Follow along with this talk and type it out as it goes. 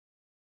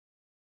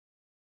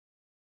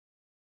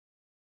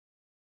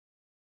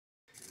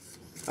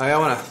I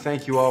want to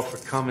thank you all for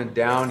coming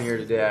down here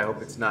today. I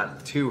hope it's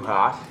not too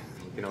hot.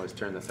 You can always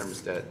turn the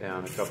thermostat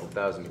down a couple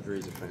thousand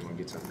degrees if anyone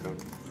gets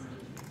uncomfortable.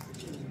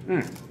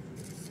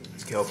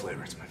 Kale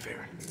flavor, it's my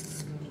favorite.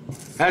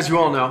 As you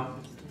all know,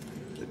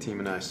 the team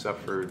and I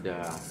suffered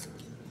a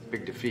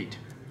big defeat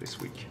this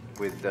week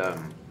with the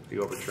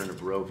overturn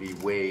of Roe v.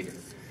 Wade.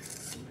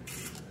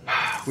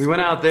 We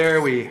went out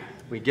there, we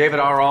gave it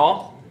our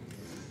all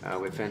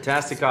with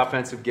fantastic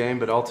offensive game,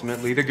 but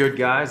ultimately the good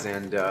guys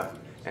and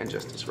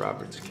Justice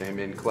Roberts came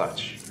in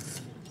clutch.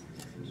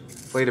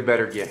 Played a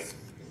better game.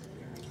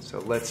 So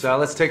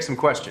let's take some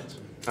questions.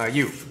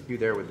 You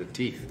there with the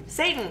teeth.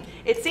 Satan,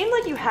 it seemed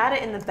like you had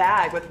it in the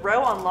bag with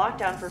Roe on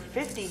lockdown for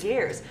 50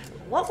 years.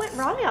 What went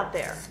wrong out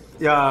there?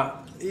 Yeah,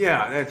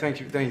 thank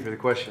you for the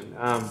question.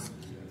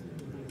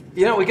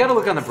 You know, we got to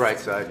look on the bright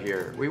side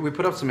here. We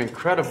put up some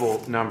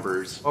incredible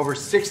numbers. Over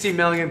 60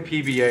 million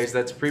PBAs,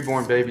 that's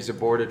preborn babies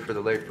aborted for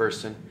the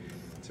layperson.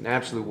 It's an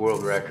absolute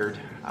world record.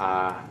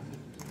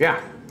 Yeah,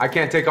 I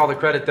can't take all the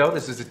credit though.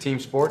 This is a team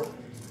sport.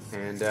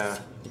 And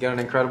you got an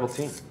incredible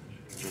team,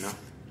 you know.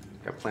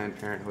 Got Planned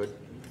Parenthood,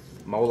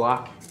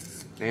 Moloch,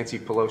 Nancy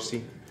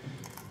Pelosi.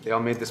 They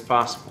all made this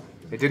possible.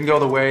 It didn't go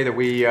the way that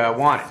we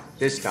wanted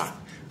this time.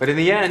 But in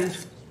the end,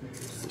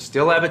 we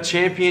still have a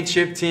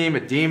championship team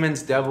of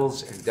demons,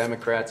 devils, and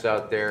Democrats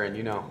out there. And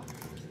you know,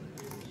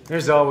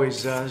 there's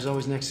always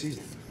next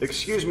season.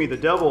 Excuse me, the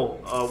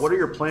devil, what are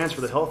your plans for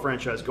the Hell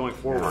franchise going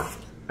forward?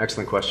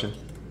 Excellent question.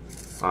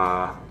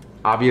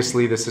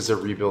 Obviously, this is a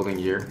rebuilding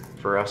year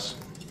for us.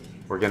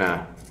 We're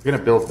gonna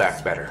build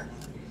back better.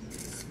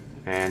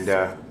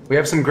 And we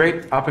have some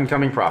great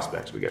up-and-coming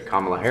prospects. We got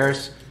Kamala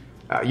Harris.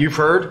 You've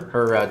heard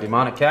her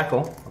demonic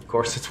cackle. Of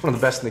course, it's one of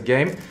the best in the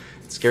game.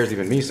 It scares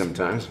even me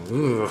sometimes.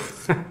 Ooh.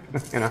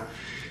 You know.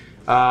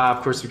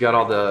 Of course, we got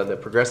all the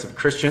progressive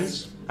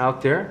Christians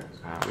out there.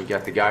 We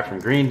got the guy from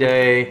Green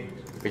Day.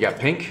 We got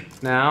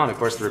Pink now, and of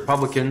course the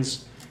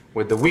Republicans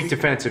with the weak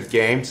defensive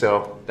game.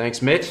 So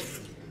thanks, Mitt.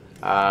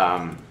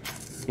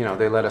 You know,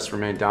 they let us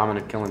remain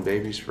dominant, killing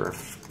babies for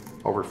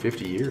over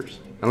 50 years.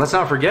 And let's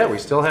not forget, we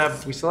still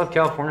have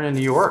California and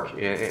New York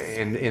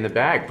in the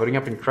bag, putting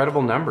up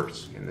incredible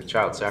numbers in the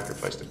child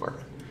sacrifice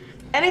department.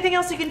 Anything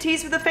else you can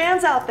tease for the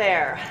fans out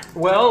there?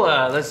 Well,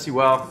 let's see.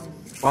 Well,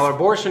 while our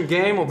abortion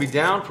game will be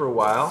down for a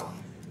while,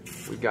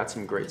 we've got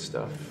some great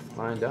stuff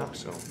lined up.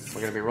 So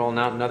we're going to be rolling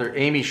out another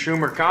Amy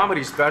Schumer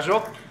comedy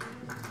special.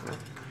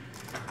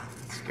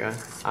 That's good.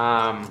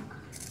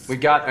 We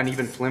got an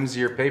even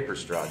flimsier paper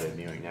straw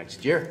debuting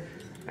next year.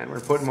 And we're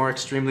putting more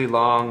extremely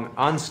long,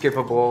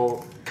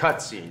 unskippable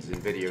cutscenes in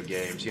video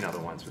games. You know, the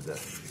ones with the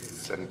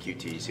sudden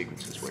QT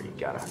sequences where you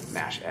gotta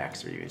mash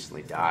X or you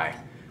instantly die.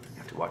 You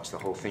have to watch the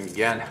whole thing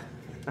again.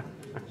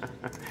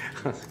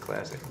 That's a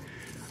classic.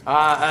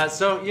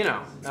 So, you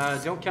know,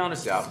 don't count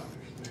us out.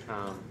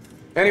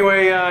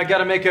 Anyway,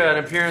 gotta make an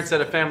appearance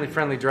at a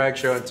family-friendly drag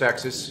show in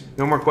Texas.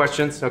 No more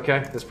questions,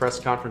 okay? This press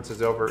conference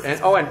is over.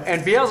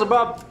 And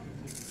Beelzebub,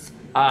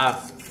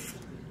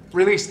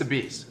 release the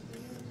bees.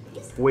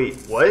 Wait,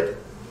 what?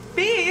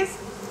 Bees?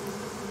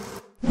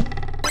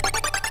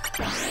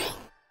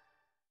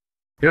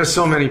 You know,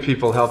 so many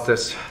people helped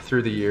us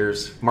through the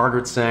years.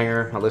 Margaret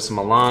Sanger, Alyssa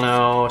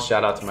Milano,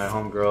 shout out to my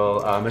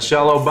homegirl,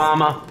 Michelle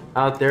Obama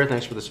out there,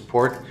 thanks for the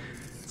support.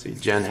 Let's see,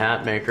 Jen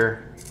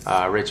Hatmaker,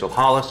 Rachel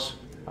Hollis,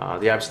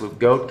 the absolute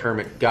GOAT,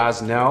 Kermit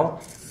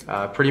Gosnell,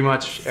 pretty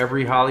much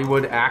every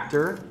Hollywood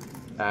actor,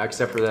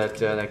 except for that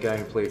guy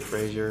who played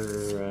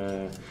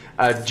Frasier,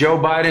 Joe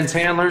Biden's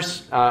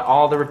handlers,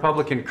 all the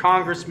Republican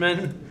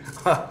congressmen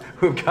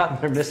who've gotten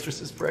their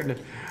mistresses pregnant,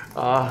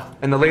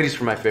 and the ladies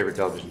from my favorite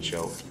television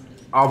show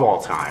of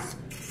all time,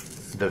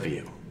 The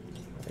View.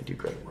 They do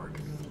great work.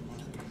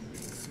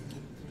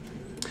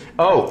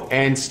 Oh,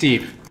 and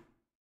Steve,